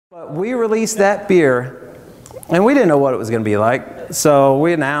But we released that beer, and we didn't know what it was going to be like. So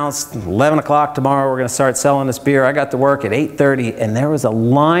we announced 11 o'clock tomorrow we're going to start selling this beer. I got to work at 8:30, and there was a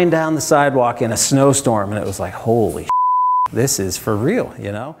line down the sidewalk in a snowstorm, and it was like, holy this is for real,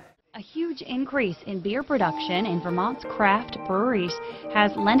 you know? A huge increase in beer production in Vermont's craft breweries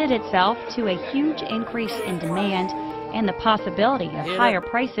has lended itself to a huge increase in demand and the possibility of higher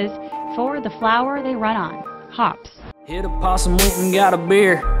prices for the flour they run on, hops. Hit a possum, went and got a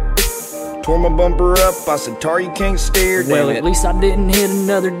beer. Tore my bumper up, I said, tar, you can't steer. Well, at least I didn't hit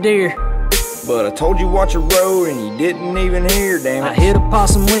another deer. But I told you watch your road and you didn't even hear, damn it. I hit a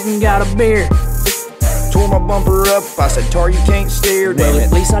possum, went and got a beer. Tore my bumper up, I said, tar, you can't steer, damn Well, it.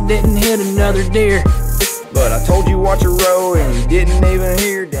 at least I didn't hit another deer. But I told you watch your road and you didn't even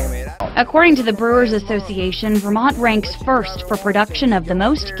hear, damn it. According to the Brewers Association, Vermont ranks first for production of the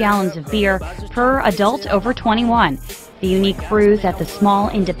most gallons of beer per adult over 21. The unique brews at the small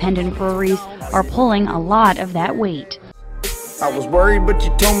independent breweries are pulling a lot of that weight. I was worried, but you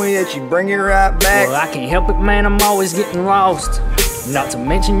told me that you'd bring it right back. Well, I can't help it, man, I'm always getting lost. Not to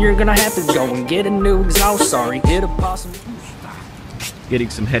mention you're gonna have to go and get a new exhaust. Sorry, hit a possum. Getting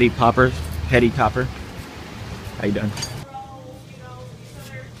some Heady Topper. How you doing?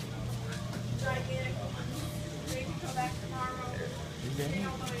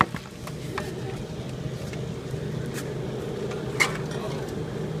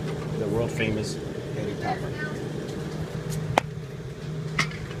 The world famous Heady Topper.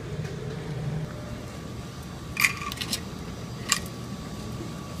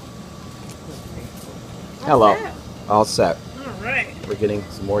 Hello. All set. All right. We're getting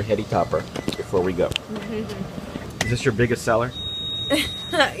some more Heady Topper before we go. Is this your biggest seller?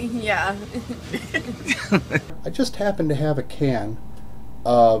 Yeah. I just happen to have a can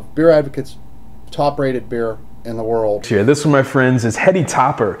of Beer Advocate's top-rated beer in the world. Here, this one, my friends, is Heady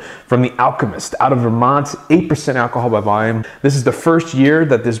Topper from the Alchemist out of Vermont, 8% alcohol by volume. This is the first year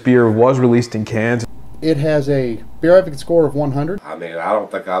that this beer was released in cans. It has a Beer Advocate score of 100. I mean, I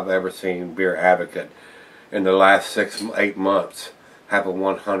don't think I've ever seen Beer Advocate in the last 6-8 months have a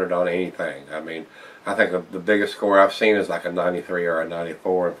 100 on anything. I mean, I think the biggest score I've seen is like a 93 or a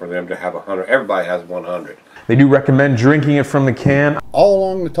 94, and for them to have 100, everybody has 100. They do recommend drinking it from the can. All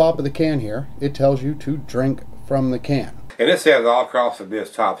along the top of the can here, it tells you to drink from the can. And it says all across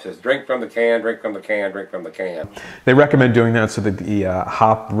this top, it says drink from the can, drink from the can, drink from the can. They recommend doing that so that the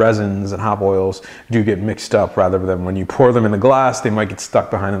hop resins and hop oils do get mixed up, rather than when you pour them in the glass, they might get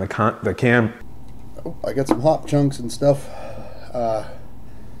stuck behind in the can. Oh, I got some hop chunks and stuff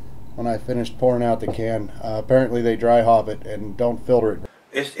when I finished pouring out the can. Apparently they dry hop it and don't filter it.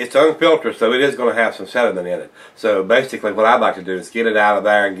 It's unfiltered, so it is going to have some sediment in it. So basically what I'd like to do is get it out of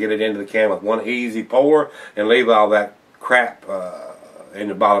there and get it into the can with one easy pour and leave all that crap in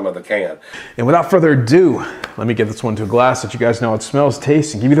the bottom of the can. And without further ado, let me get this one to a glass so that you guys know how it smells,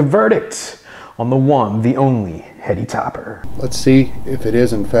 tastes, and give you the verdict on the one, the only Heady Topper. Let's see if it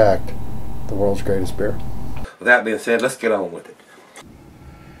is in fact the world's greatest beer. With that being said, let's get on with it.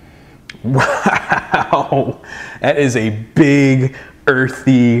 Wow, that is a big,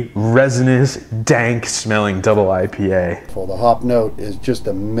 earthy, resinous, dank smelling double IPA. Well, the hop note is just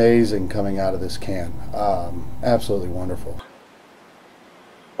amazing coming out of this can. Absolutely wonderful.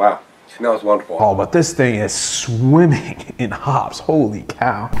 Wow, smells wonderful. Oh, but this thing is swimming in hops. Holy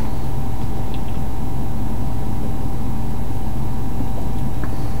cow.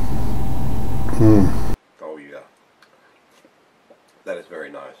 Oh yeah, that is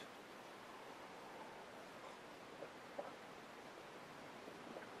very nice.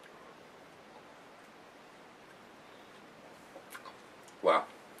 Wow,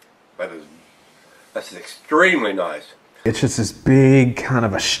 that's extremely nice. It's just this big kind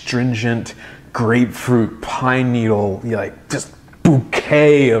of astringent grapefruit pine needle, like just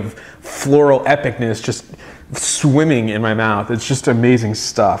bouquet of floral epicness just swimming in my mouth. It's just amazing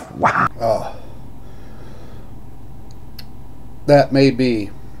stuff. Wow. Oh. That may be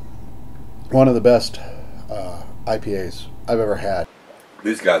one of the best IPAs I've ever had.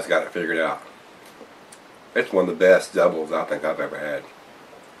 These guys got it figured out. It's one of the best doubles I think I've ever had.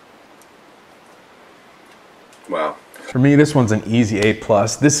 Wow. For me, this one's an easy A+.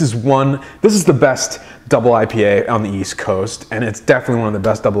 This is the best double IPA on the East Coast, and it's definitely one of the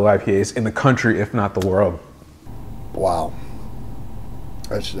best double IPAs in the country, if not the world. Wow.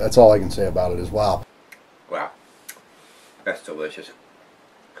 That's all I can say about it is wow. Wow. That's delicious.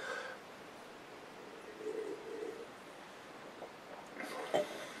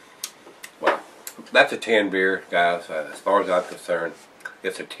 Wow. That's a 10 beer, guys. As far as I'm concerned,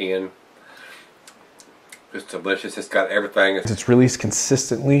 it's a 10. It's delicious. It's got everything. It's released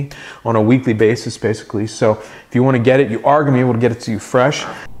consistently on a weekly basis, basically. So if you want to get it, you are going to be able to get it to you fresh.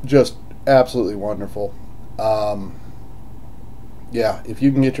 Just absolutely wonderful. Yeah, if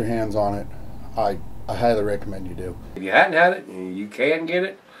you can get your hands on it, I highly recommend you do. If you hadn't had it, and you can get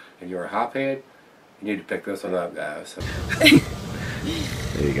it, and you're a hophead, you need to pick this one up, guys.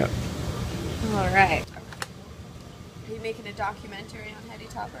 There you go. All right. Are you making a documentary on Heady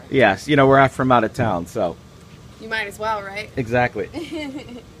Topper? Yes, you know, we're from out of town, so. You might as well, right? Exactly.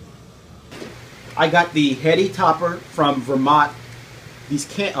 I got the Heady Topper from Vermont. These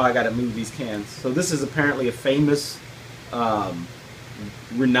cans, oh, I gotta move these cans. So this is apparently a famous,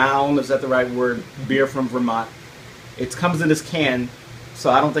 renowned, is that the right word, beer from Vermont. It comes in this can, so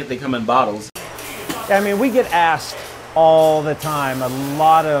I don't think they come in bottles. I mean, we get asked all the time a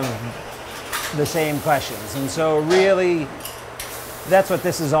lot of the same questions, and so really that's what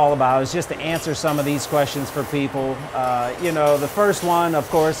this is all about, is just to answer some of these questions for people. You know, the first one, of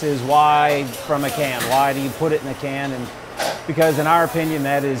course, is why from a can? Why do you put it in a can? And because in our opinion,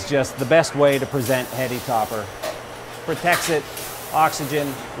 that is just the best way to present Heady Topper. Protects it,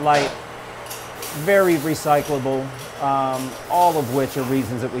 oxygen, light, very recyclable, all of which are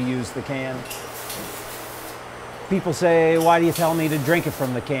reasons that we use the can. People say, why do you tell me to drink it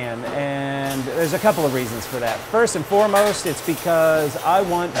from the can? And there's a couple of reasons for that. First and foremost, it's because I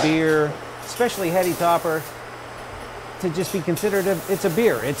want beer, especially Heady Topper, to just be considered it's a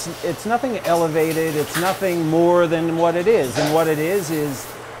beer. It's nothing elevated, it's nothing more than what it is. And what it is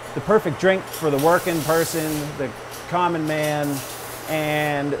the perfect drink for the working person, the common man.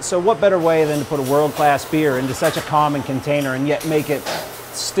 And so what better way than to put a world-class beer into such a common container and yet make it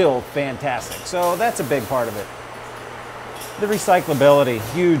still fantastic. So that's a big part of it. The recyclability,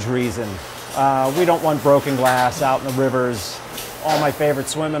 huge reason. We don't want broken glass out in the rivers. All my favorite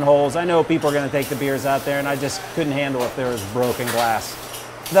swimming holes. I know people are going to take the beers out there, and I just couldn't handle if there was broken glass.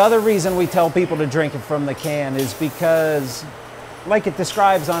 The other reason we tell people to drink it from the can is because, like it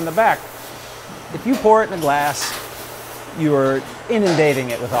describes on the back, if you pour it in a glass, you are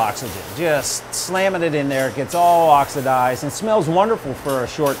inundating it with oxygen. Just slamming it in there, it gets all oxidized and smells wonderful for a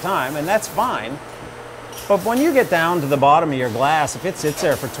short time, and that's fine. But when you get down to the bottom of your glass, if it sits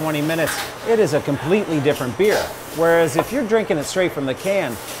there for 20 minutes, it is a completely different beer. Whereas if you're drinking it straight from the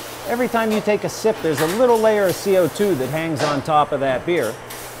can, every time you take a sip, there's a little layer of CO2 that hangs on top of that beer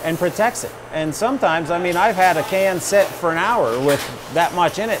and protects it. And sometimes, I mean, I've had a can sit for an hour with that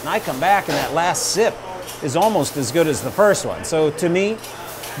much in it, and I come back and that last sip is almost as good as the first one. So to me,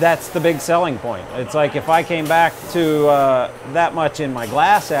 that's the big selling point. It's like if I came back to that much in my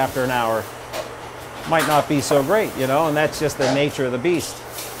glass after an hour, might not be so great, you know, and that's just the nature of the beast.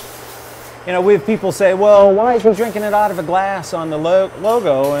 You know, we have people say, well, why is he drinking it out of a glass on the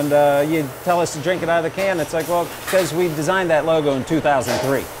logo and you tell us to drink it out of the can? It's like, well, because we designed that logo in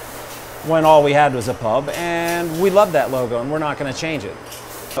 2003 when all we had was a pub, and we love that logo and we're not going to change it.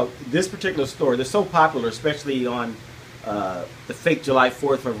 So this particular store, they're so popular, especially on the fake July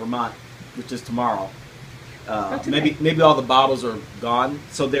 4th for Vermont, which is tomorrow. Maybe all the bottles are gone,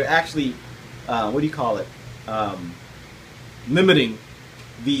 so they're actually what do you call it? Limiting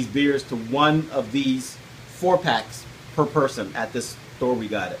these beers to one of these 4-packs per person at this store we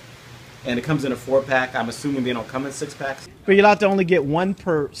got it. And it comes in a 4-pack. I'm assuming they don't come in 6-packs. But you're allowed to only get one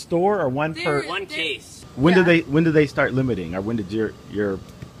per store or one per one case. When do they start limiting, or when did your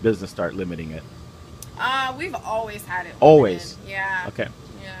business start limiting it? We've always had it limited. Always? Yeah. Okay.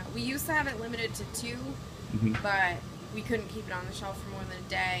 Yeah. We used to have it limited to 2, but we couldn't keep it on the shelf for more than a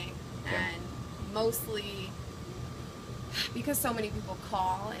day. Okay. And mostly because so many people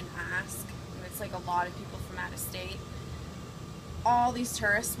call and ask, and it's like a lot of people from out of state, all these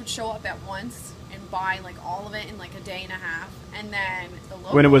tourists would show up at once and buy like all of it in like a day and a half, and then the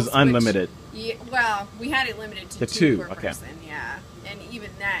locals, when it was unlimited. Yeah, well, we had it limited to 2 per person, yeah, and even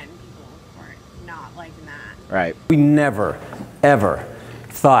then people were not liking that. Right. We never, ever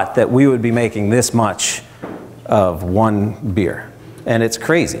thought that we would be making this much of one beer. And it's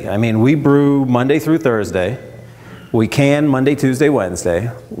crazy. I mean, we brew Monday through Thursday. We can Monday, Tuesday,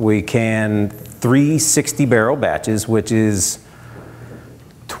 Wednesday. We can 3 60-barrel batches, which is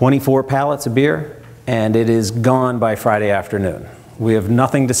 24 pallets of beer, and it is gone by Friday afternoon. We have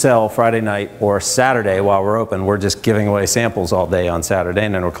nothing to sell Friday night or Saturday while we're open. We're just giving away samples all day on Saturday,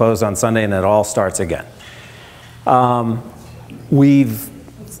 and then we're closed on Sunday, and it all starts again. We've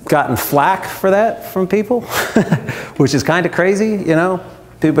gotten flack for that from people, which is kind of crazy, you know?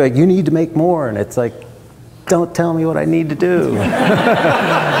 People are like, you need to make more, and it's like, don't tell me what I need to do.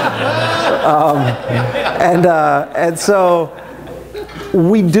 And so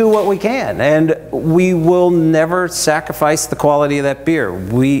we do what we can, and we will never sacrifice the quality of that beer.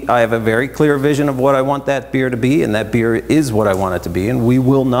 I have a very clear vision of what I want that beer to be, and that beer is what I want it to be, and we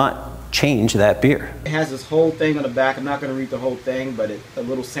will not change that beer. It has this whole thing on the back. I'm not going to read the whole thing, but it's a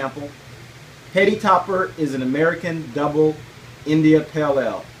little sample. Heady Topper is an American double India Pale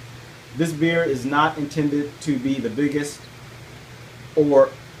Ale. This beer is not intended to be the biggest or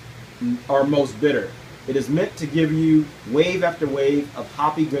most bitter. It is meant to give you wave after wave of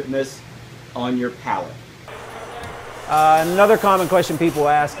hoppy goodness on your palate. Another common question people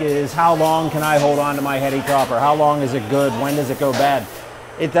ask is, how long can I hold on to my Heady Topper? How long is it good? When does it go bad?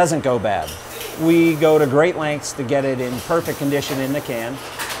 It doesn't go bad. We go to great lengths to get it in perfect condition in the can,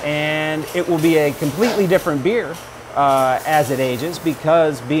 and it will be a completely different beer as it ages,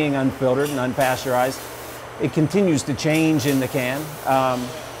 because being unfiltered and unpasteurized, it continues to change in the can,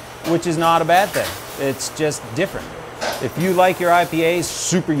 which is not a bad thing. It's just different. If you like your IPAs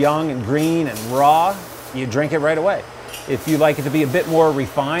super young and green and raw, you drink it right away. If you like it to be a bit more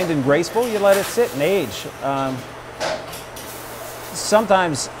refined and graceful, you let it sit and age.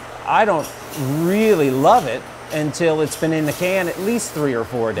 Sometimes I don't really love it until it's been in the can at least 3 or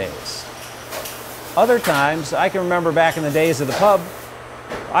 4 days. Other times, I can remember back in the days of the pub,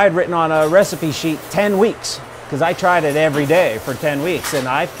 I had written on a recipe sheet 10 weeks, because I tried it every day for 10 weeks, and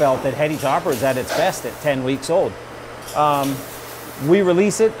I felt that Heady Topper is at its best at 10 weeks old. We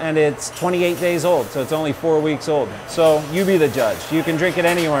release it, and it's 28 days old, so it's only 4 weeks old. So you be the judge. You can drink it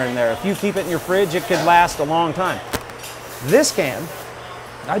anywhere in there. If you keep it in your fridge, it could last a long time. This can,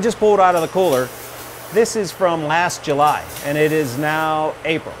 I just pulled out of the cooler. This is from last July, and it is now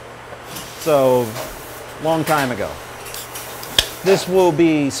April. So, long time ago. This will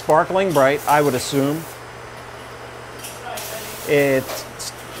be sparkling bright, I would assume.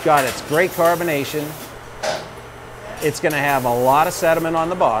 It's got its great carbonation. It's going to have a lot of sediment on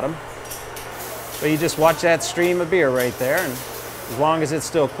the bottom. But you just watch that stream of beer right there, and as long as it's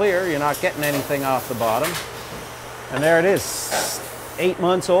still clear, you're not getting anything off the bottom. And there it is, 8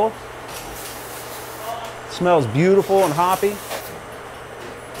 months old. Smells beautiful and hoppy.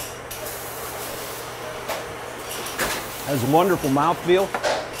 Has wonderful mouthfeel.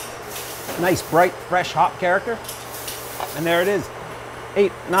 Nice, bright, fresh hop character. And there it is,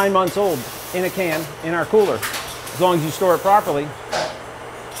 8, 9 months old in a can in our cooler. As long as you store it properly,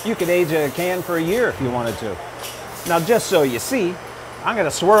 you could age a can for a year if you wanted to. Now, just so you see, I'm going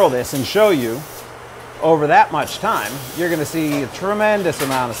to swirl this and show you over that much time, you're going to see a tremendous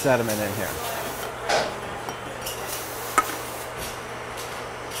amount of sediment in here.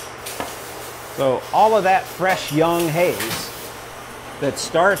 So all of that fresh young haze that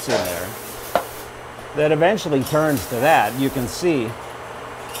starts in there, that eventually turns to that, you can see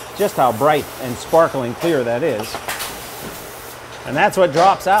just how bright and sparkling clear that is. And that's what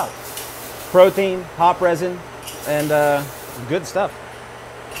drops out. Protein, hop resin, and good stuff.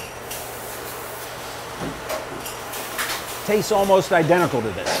 Tastes almost identical to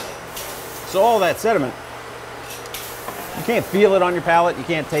this. So all that sediment, you can't feel it on your palate, you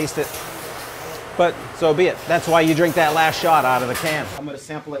can't taste it, but so be it. That's why you drink that last shot out of the can. I'm going to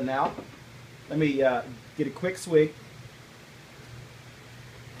sample it now. Let me get a quick swig.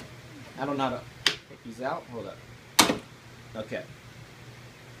 I don't know how to take these out. Hold up. Okay.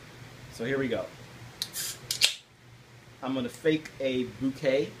 So here we go. I'm going to fake a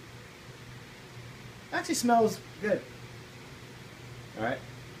bouquet. Actually smells good. All right.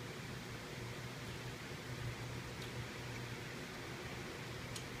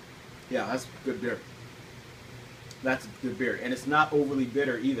 Yeah, that's good beer. That's good beer. And it's not overly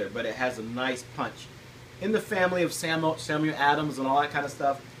bitter either, but it has a nice punch. In the family of Samuel Adams and all that kind of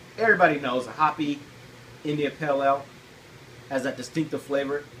stuff, everybody knows a hoppy India Pale Ale has that distinctive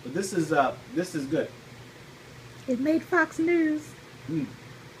flavor. But this is good. It made Fox News. Mm.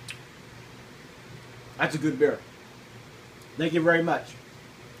 That's a good beer. Thank you very much.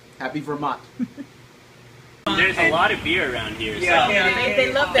 Happy Vermont. There's a lot of beer around here. Yeah, so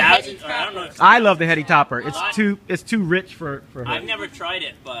they love the Heady Topper. I love the Heady Topper. It's too rich for her. I've never tried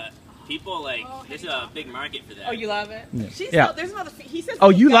it, but people like there's a big market for that. Oh, you love it? Yeah. There's another. He says. Oh,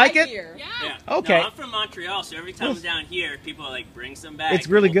 you like it? Here. Yeah. Okay. No, I'm from Montreal, so every time I'm down here, people like bring some back. It's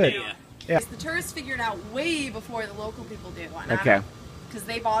really good. Yeah. The tourists figured out way before the local people did. Okay. Because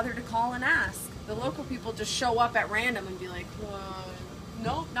they bothered to call and ask. The local people just show up at random and be like,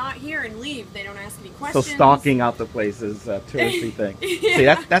 nope, not here, and leave. They don't ask any questions. So stalking out the place is a touristy thing.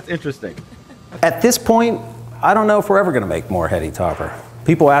 Yeah. See, that's interesting. At this point, I don't know if we're ever going to make more Heady Topper.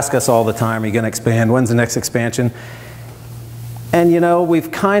 People ask us all the time, are you going to expand? When's the next expansion? And you know,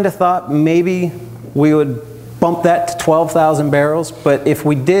 we've kind of thought maybe we would bump that to 12,000 barrels. But if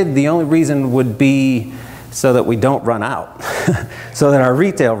we did, the only reason would be so that we don't run out. So that our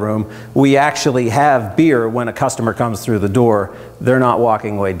retail room, we actually have beer when a customer comes through the door. They're not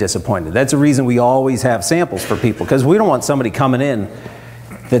walking away disappointed. That's the reason we always have samples for people, because we don't want somebody coming in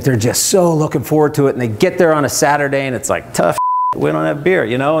that they're just so looking forward to it, and they get there on a Saturday and it's like, tough, we don't have beer,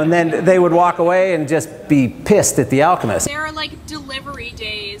 you know, and then they would walk away and just be pissed at the Alchemist. There are like delivery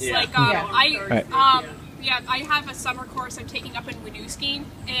days, Yeah. I have a summer course I'm taking up in Winooski,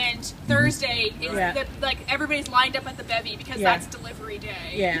 and Thursday is like everybody's lined up at the bevy because that's delivery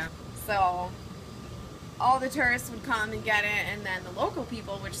day. Yeah. So all the tourists would come and get it, and then the local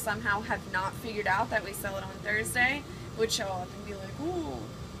people, which somehow have not figured out that we sell it on Thursday, would show up and be like, "Ooh,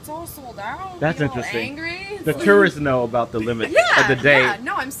 it's all sold out." That's be all interesting. Angry. The tourists know about the limit of the day. Yeah,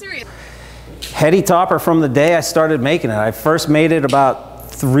 no, I'm serious. Heady Topper, from the day I started making it. I first made it about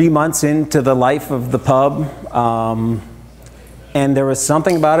 3 months into the life of the pub, and there was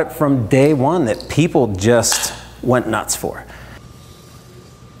something about it from day one that people just went nuts for.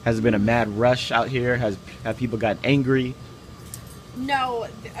 Has it been a mad rush out here? Have people got angry? No,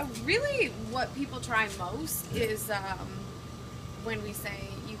 really what people try most is when we say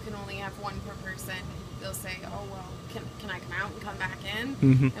you can only have one per person, they'll say, oh, well, can I come out and come back in?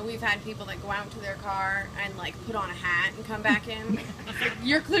 Mhm. And we've had people that go out to their car and like put on a hat and come back in. Like,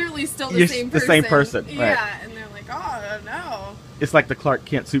 you're clearly still the same person. The same person, right. Yeah, and they're like, oh, no. It's like the Clark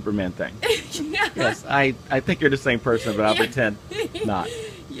Kent Superman thing. Yeah. Yes, I think you're the same person, but I'll pretend not.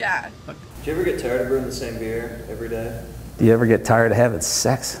 Yeah. Do you ever get tired of brewing the same beer every day? Do you ever get tired of having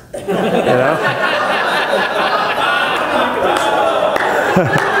sex? You know?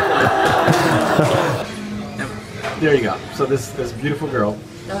 There you go. So this beautiful girl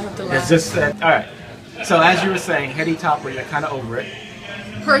has just said, all right. So as you were saying, Heady Topper, you're kind of over it.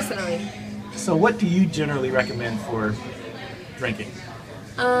 Personally. So what do you generally recommend for drinking?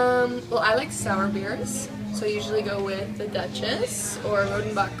 Well, I like sour beers, so I usually go with the Duchess or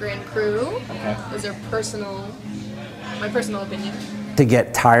Rodenbach Grand Cru. Okay. Those are my personal opinion. To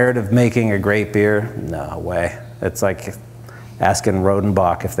get tired of making a great beer? No way. It's like asking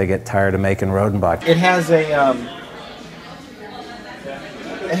Rodenbach if they get tired of making Rodenbach. It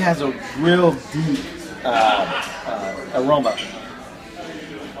has a real deep aroma.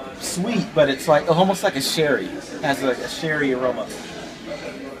 Sweet, but it's like almost like a sherry. It has like a sherry aroma.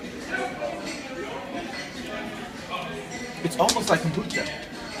 It's almost like kombucha.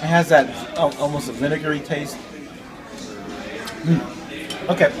 It has that almost a vinegary taste.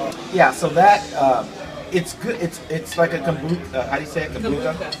 Okay, yeah. So that it's good. It's like a kombucha. How do you say it?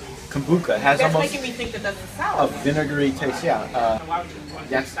 Kombucha. Kombucha. It has That's almost making me think that that's sour. a vinegary taste. Yeah.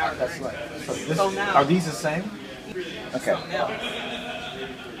 That's right. So this, are these the same? Okay.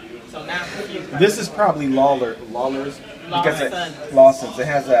 So now This is probably Lawler's because Lawson's. It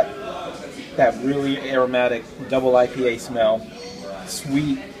has that really aromatic double IPA smell,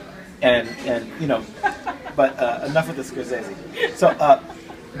 sweet, and you know. But enough of the Scorsese. So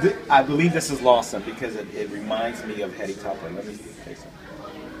I believe this is Lawson because it reminds me of Heady Topper. Let me taste it.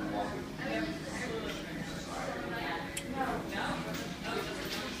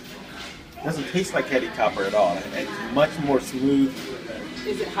 It doesn't taste like Heady Topper at all. It's much more smooth.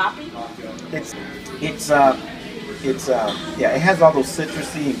 is it hoppy? Yeah, it has all those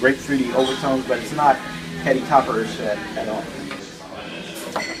citrusy and grapefruity overtones, but it's not Heady Topper-ish at all.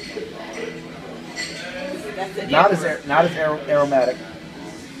 Not as aromatic.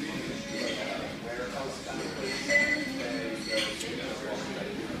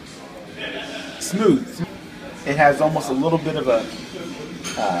 Smooth. It has almost a little bit of a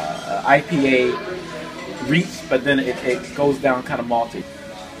IPA reach, but then it goes down kind of malty.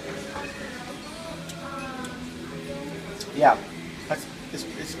 Yeah,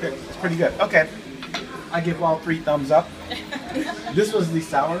 it's pretty good. Okay, I give all 3 thumbs up. This was the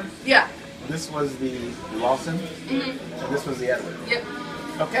sour. Yeah. This was the Lawson. Mm-hmm. And this was the Edward. Yep.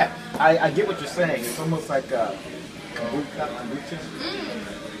 Okay, I get what you're saying. It's almost like kombucha.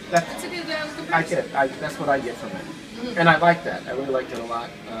 That's a good comparison. I get it. That's what I get from it. Mm-hmm. And I like that. I really liked it a lot.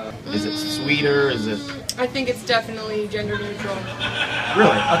 Is it sweeter? Is it? I think it's definitely gender neutral.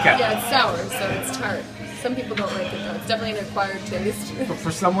 Really? Okay. Yeah, it's sour, so it's tart. Some people don't like it though. It's definitely an acquired taste.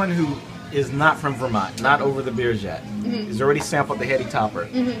 For someone who is not from Vermont, not over the beers yet, has already sampled the Heady Topper,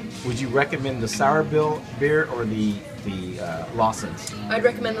 would you recommend the sour beer or the Lawson's? I'd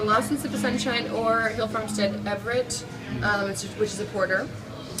recommend the Lawson Sip of Sunshine or Hill Farmstead Everett, which is a porter,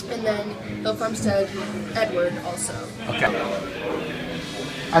 and then Hill Farmstead Edward also. Okay.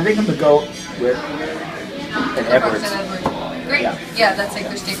 I think I'm gonna go with an Edwards. Great. Yeah, that's like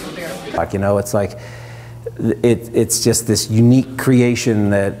their staple beer. Like, you know, it's like it's just this unique creation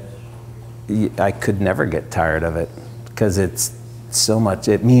that I could never get tired of it, because it's so much,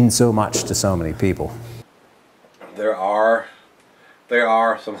 it means so much to so many people. There are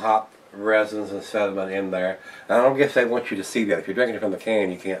some hop resins and sediment in there. And I don't guess they want you to see that. If you're drinking it from the can,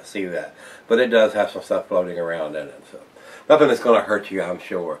 you can't see that. But it does have some stuff floating around in it. So nothing that's going to hurt you, I'm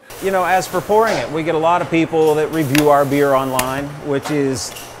sure. You know, as for pouring it, we get a lot of people that review our beer online, which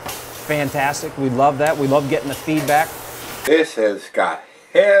is fantastic. We love that. We love getting the feedback. This has got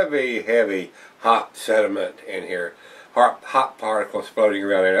heavy hop sediment in here. Hop particles floating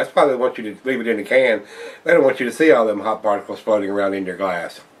around in there. That's why they want you to leave it in the can. They don't want you to see all them hop particles floating around in your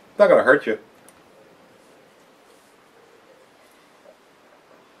glass. It's not going to hurt you.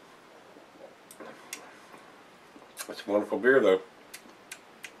 It's a wonderful beer, though.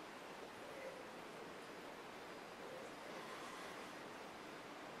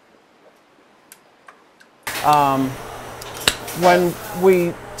 When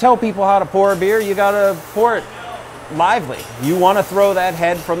we tell people how to pour a beer, you got to pour it lively. You want to throw that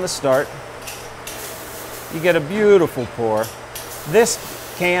head from the start. You get a beautiful pour. This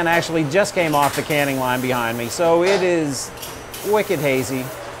can actually just came off the canning line behind me, so it is wicked hazy.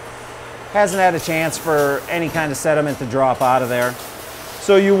 Hasn't had a chance for any kind of sediment to drop out of there,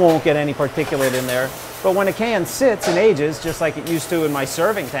 so you won't get any particulate in there. But when a can sits and ages, just like it used to in my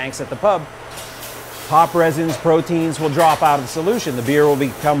serving tanks at the pub, hop resins, proteins will drop out of the solution. The beer will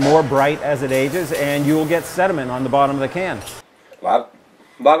become more bright as it ages, and you will get sediment on the bottom of the can. A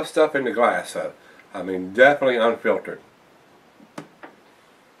lot of stuff in the glass, though. I mean, definitely unfiltered.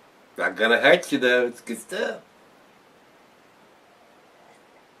 Not gonna hurt you, though. It's good stuff.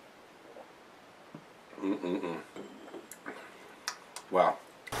 Wow.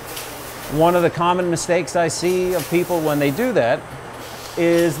 One of the common mistakes I see of people when they do that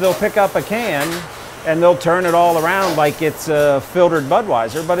is they'll pick up a can and they'll turn it all around like it's a filtered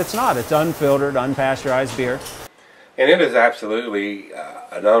Budweiser, but it's not. It's unfiltered, unpasteurized beer. And it is absolutely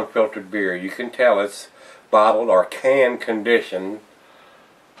an unfiltered beer. You can tell it's bottled or can conditioned.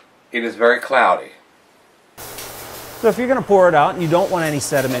 It is very cloudy. So if you're going to pour it out and you don't want any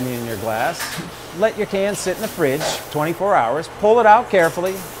sediment in your glass, let your can sit in the fridge 24 hours. Pull it out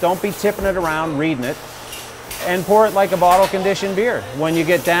carefully. Don't be tipping it around, reading it. And pour it like a bottle-conditioned beer. When you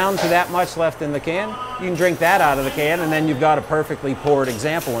get down to that much left in the can, you can drink that out of the can, and then you've got a perfectly poured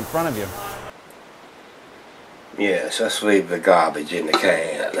example in front of you. Yes, let's leave the garbage in the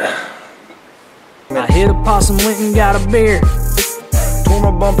can. I hit a possum, went and got a beer. Tore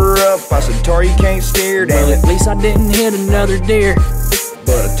my bumper up, I said, tar, you can't steer, damn Well, it. at least I didn't hit another deer.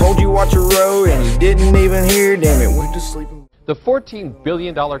 But I told you watch your road, and you didn't even hear, damn it, went to sleep. The $14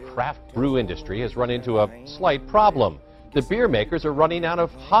 billion craft brew industry has run into a slight problem. The beer makers are running out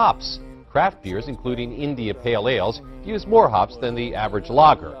of hops. Craft beers, including India Pale Ales, use more hops than the average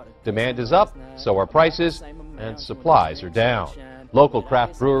lager. Demand is up, so are prices, and supplies are down. Local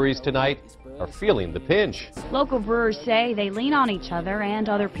craft breweries tonight are feeling the pinch. Local brewers say they lean on each other and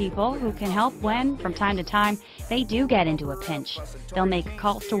other people who can help when, from time to time, they do get into a pinch. They'll make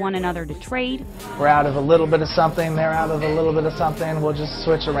calls to one another to trade. We're out of a little bit of something, they're out of a little bit of something, we'll just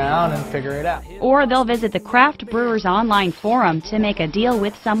switch around and figure it out. Or they'll visit the Craft Brewers online forum to make a deal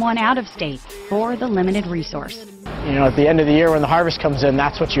with someone out of state for the limited resource. You know, at the end of the year when the harvest comes in,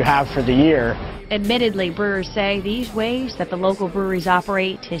 that's what you have for the year. Admittedly, brewers say these ways that the local breweries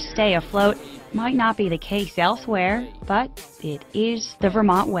operate to stay afloat might not be the case elsewhere, but it is the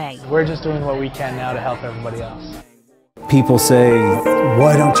Vermont way. We're just doing what we can now to help everybody else. People say,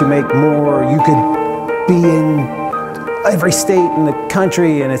 why don't you make more? You could be in every state in the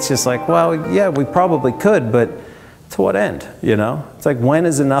country. And it's just like, well, yeah, we probably could, but to what end, you know? It's like, when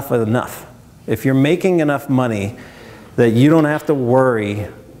is enough enough? If you're making enough money that you don't have to worry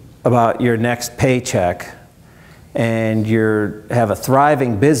about your next paycheck and you have a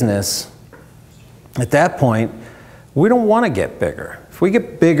thriving business, at that point, we don't want to get bigger. If we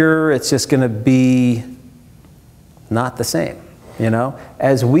get bigger, it's just going to be not the same, you know?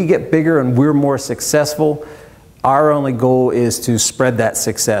 As we get bigger and we're more successful, our only goal is to spread that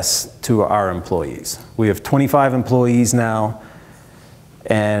success to our employees. We have 25 employees now,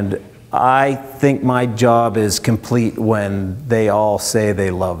 and I think my job is complete when they all say they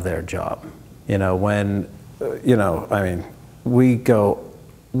love their job. You know, when, you know, I mean, we go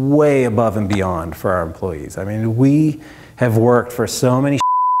way above and beyond for our employees. I mean, we have worked for so many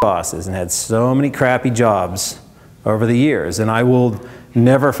bosses and had so many crappy jobs over the years, and I will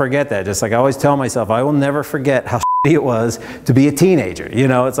never forget that. Just like I always tell myself, I will never forget how it was to be a teenager. You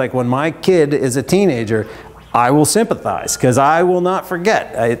know, it's like when my kid is a teenager, I will sympathize because I will not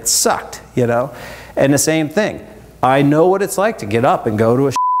forget. It sucked, you know. And the same thing. I know what it's like to get up and go to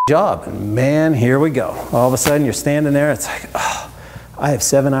a job. And man, here we go. All of a sudden you're standing there, it's like, oh, I have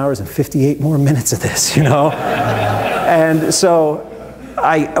 7 hours and 58 more minutes of this, you know? And so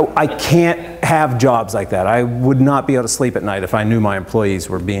I can't have jobs like that. I would not be able to sleep at night if I knew my employees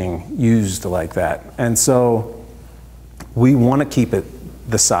were being used like that. And so we want to keep it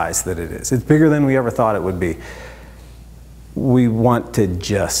the size that it is. It's bigger than we ever thought it would be. We want to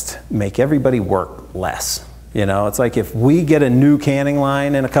just make everybody work less. You know, it's like if we get a new canning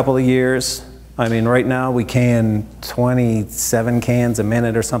line in a couple of years, I mean, right now we can 27 cans a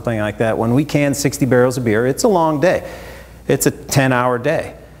minute or something like that. When we can 60 barrels of beer, it's a long day. It's a 10-hour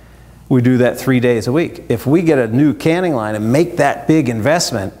day. We do that 3 days a week. If we get a new canning line and make that big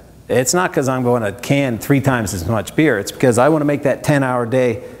investment, it's not because I'm going to can 3 times as much beer. It's because I want to make that 10-hour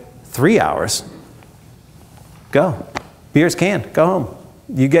day 3 hours. Go. Beer's canned. Go home.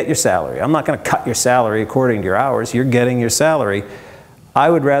 You get your salary. I'm not going to cut your salary according to your hours. You're getting your salary. I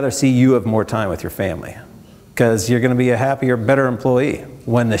would rather see you have more time with your family because you're going to be a happier, better employee.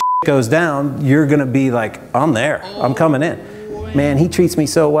 When the goes down, you're going to be like, I'm there. I'm coming in. Man, he treats me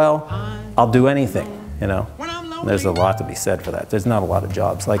so well. I'll do anything, you know. There's a lot to be said for that. There's not a lot of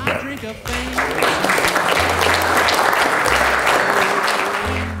jobs like that.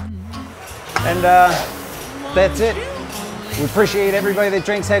 And that's it. We appreciate everybody that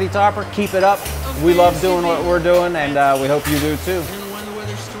drinks Heady Topper. Keep it up. We love doing what we're doing, and we hope you do too.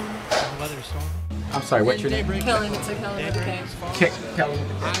 I'm sorry, what's your name? Kelly, it's a Kelly with a K. Kelly.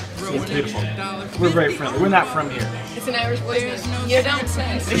 It's beautiful. We're very friendly. We're not from here. It's an Irish boy's name. You don't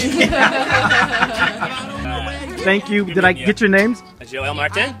say. Thank you. Did I get your names? Joel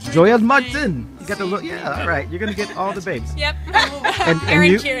Martin. Joel Martin. You got the look. Yeah, all right. You're going to get all the babes. Yep. And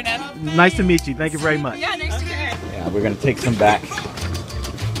Aaron you, Kiernan. nice to meet you. Thank you very much. Yeah, nice to meet you. Yeah, we're going to take some back.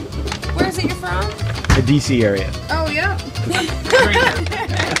 Where is it you're from? The DC area. Oh, yeah.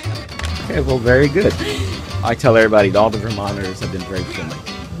 Okay, well, very good. I tell everybody, all the Vermonters have been very friendly.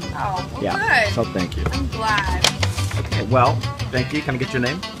 Oh, well, yeah. good. So thank you. I'm glad. Okay, well, thank you. Can I get your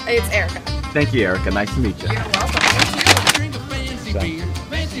name? It's Erica. Thank you, Erica. Nice to meet you. You're welcome. So,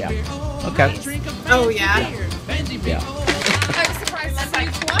 yeah. Okay. Oh, yeah? Yeah. I'm surprised to see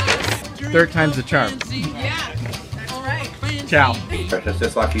you twice. Third time's the charm. Yeah, that's right. Ciao. It's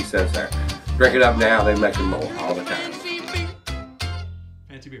just like he says there. Drink it up now, they make it more all the time.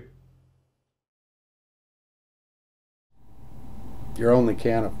 Fancy beer. Your only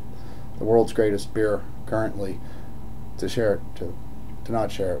can of the world's greatest beer currently to share it, to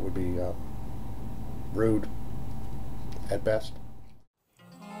not share it would be rude at best.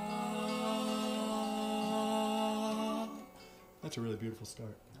 That's a really beautiful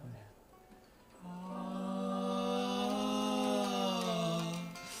start.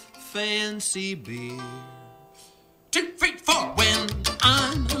 Fancy beer. 2, 3, 4. When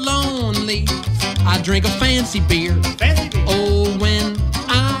I'm lonely, I drink a fancy beer. Fancy beer. Oh, when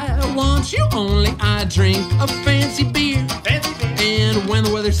I want you only, I drink a fancy beer. Fancy beer. And when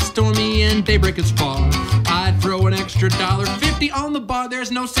the weather's stormy and daybreak is far, I'd throw an extra $1.50 on the bar.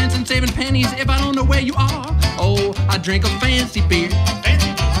 There's no sense in saving pennies if I don't know where you are. Oh, I drink a fancy beer. Fancy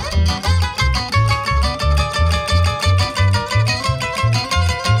beer.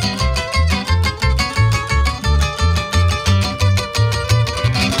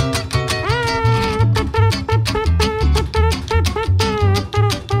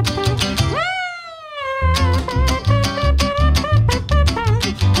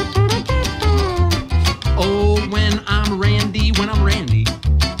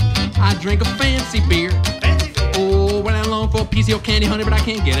 Drink a fancy beer. Oh, when I'm long for a piece of candy, honey, but I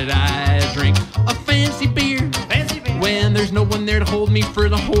can't get it, I drink a fancy beer. When there's no one there to hold me for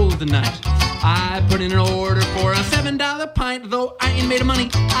the whole of the night, I put in an order for a $7 pint. Though I ain't made of money,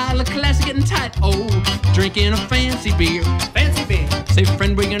 I look classy getting tight. Oh, drinking a fancy beer. Fancy beer. Say,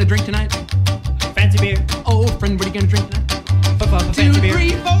 friend, what are you gonna drink tonight? Fancy beer. Oh, friend, what are you gonna drink tonight? 2, 3,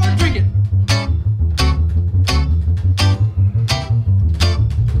 4, drink it.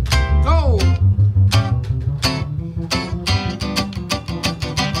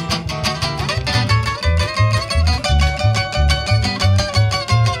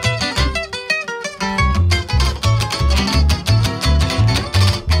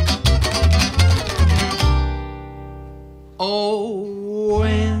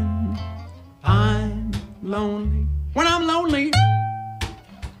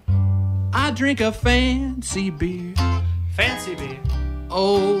 Drink a fancy beer. Fancy beer.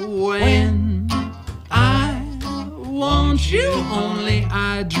 Oh, when I want you only,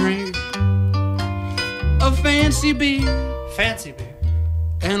 I drink a fancy beer. Fancy beer.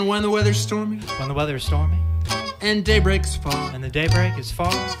 And when the weather's stormy, and daybreak's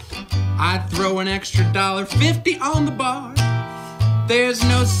far, I'd throw an extra $1.50 on the bar. There's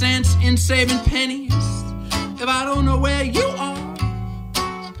no sense in saving pennies if I don't know where you are.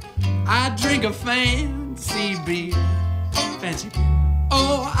 I drink a fancy beer.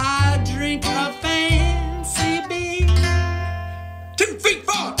 Oh, I drink a